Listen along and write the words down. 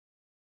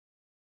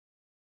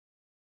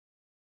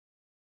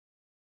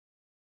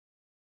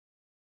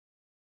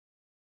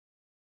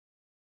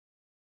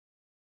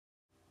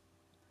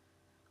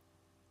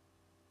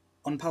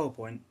On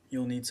PowerPoint,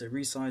 you'll need to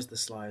resize the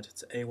slide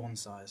to A1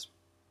 size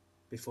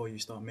before you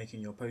start making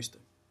your poster.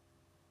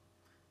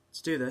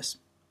 To do this,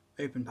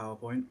 open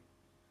PowerPoint,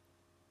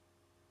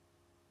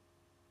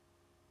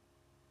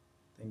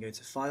 then go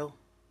to File,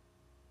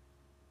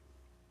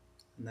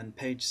 and then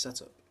Page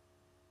Setup.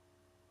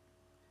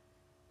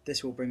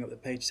 This will bring up the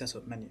Page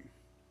Setup menu.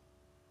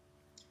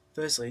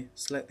 Firstly,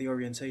 select the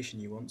orientation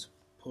you want,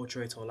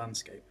 portrait or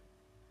landscape,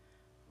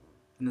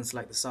 and then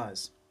select the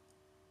size.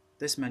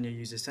 This menu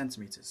uses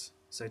centimeters,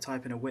 so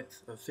type in a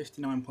width of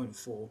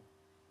 59.4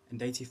 and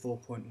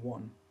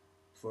 84.1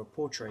 for a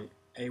portrait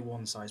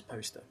A1 size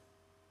poster.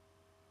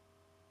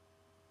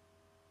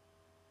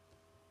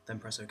 Then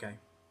press OK.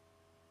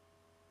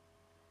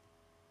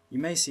 You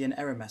may see an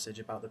error message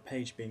about the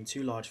page being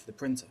too large for the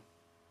printer.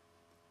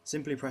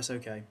 Simply press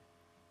OK,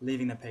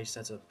 leaving the page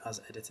setup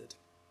as edited.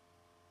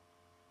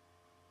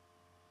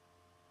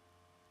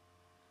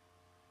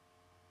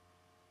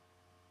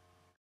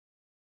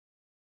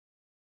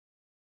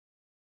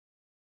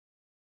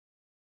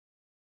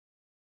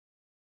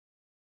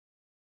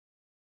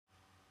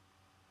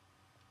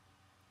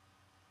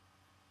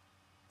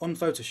 On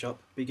Photoshop,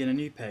 begin a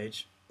new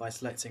page by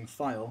selecting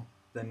File,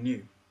 then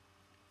New.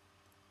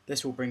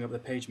 This will bring up the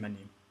page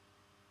menu.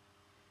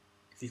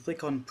 If you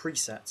click on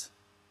Preset,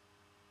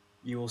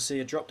 you will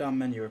see a drop-down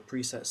menu of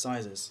preset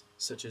sizes,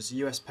 such as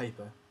US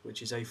paper,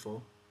 which is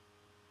A4.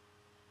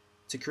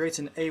 To create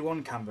an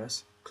A1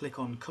 canvas, click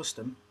on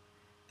Custom,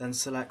 then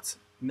select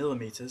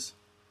millimeters,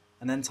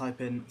 and then type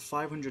in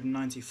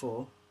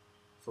 594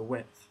 for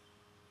width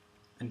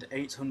and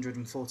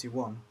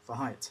 841 for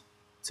height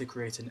to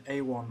create an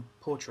A1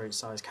 portrait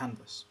size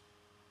canvas.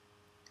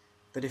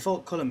 The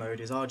default color mode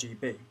is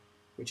RGB,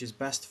 which is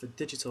best for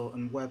digital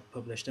and web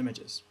published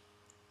images.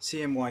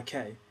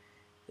 CMYK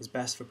is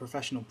best for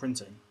professional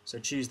printing, so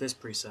choose this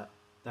preset,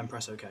 then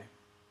press OK.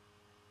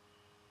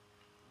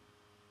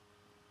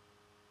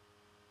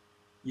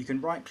 You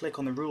can right-click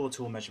on the ruler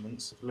tool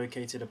measurements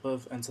located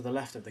above and to the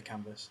left of the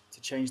canvas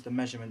to change the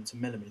measurement to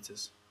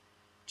millimeters,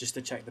 just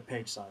to check the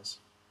page size.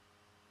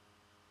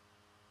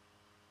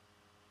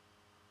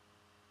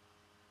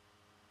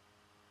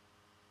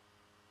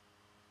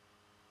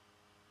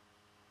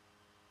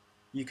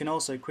 You can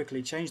also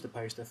quickly change the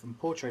poster from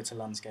portrait to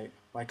landscape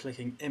by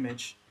clicking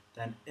Image,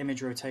 then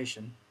Image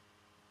Rotation,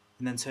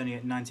 and then turning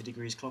it 90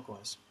 degrees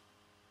clockwise.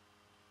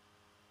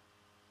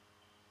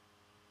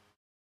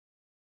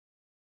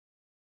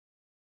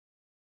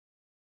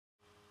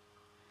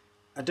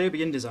 Adobe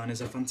InDesign is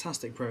a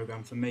fantastic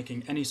program for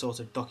making any sort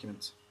of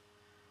document.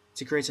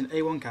 To create an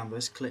A1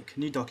 canvas, click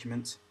New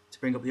Document to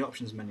bring up the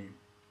Options menu.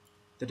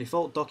 The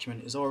default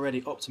document is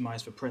already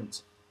optimized for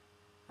print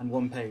and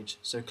one page,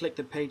 so click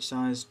the Page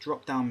Size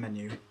drop-down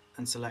menu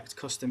and select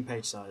Custom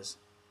Page Size.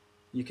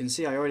 You can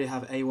see I already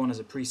have A1 as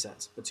a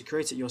preset, but to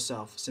create it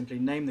yourself, simply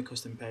name the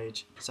custom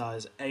page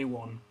size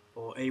A1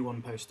 or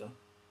A1 poster,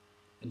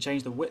 and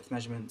change the width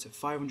measurement to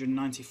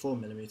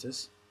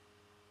 594mm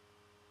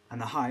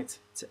and the height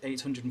to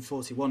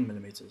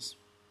 841mm.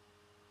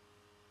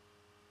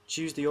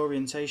 Choose the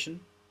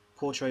orientation,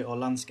 portrait or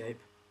landscape,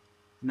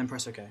 and then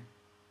press OK.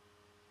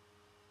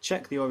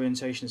 Check the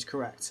orientation is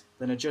correct,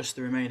 then adjust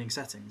the remaining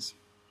settings.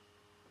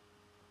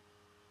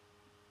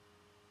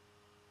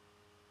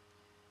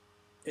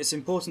 It's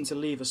important to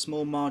leave a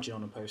small margin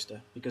on a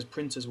poster because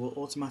printers will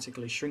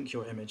automatically shrink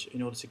your image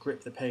in order to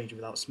grip the page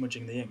without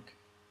smudging the ink.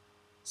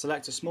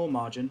 Select a small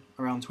margin,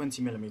 around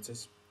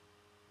 20mm.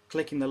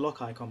 Clicking the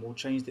lock icon will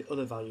change the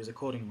other values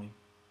accordingly.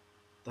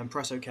 Then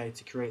press OK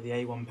to create the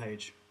A1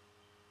 page.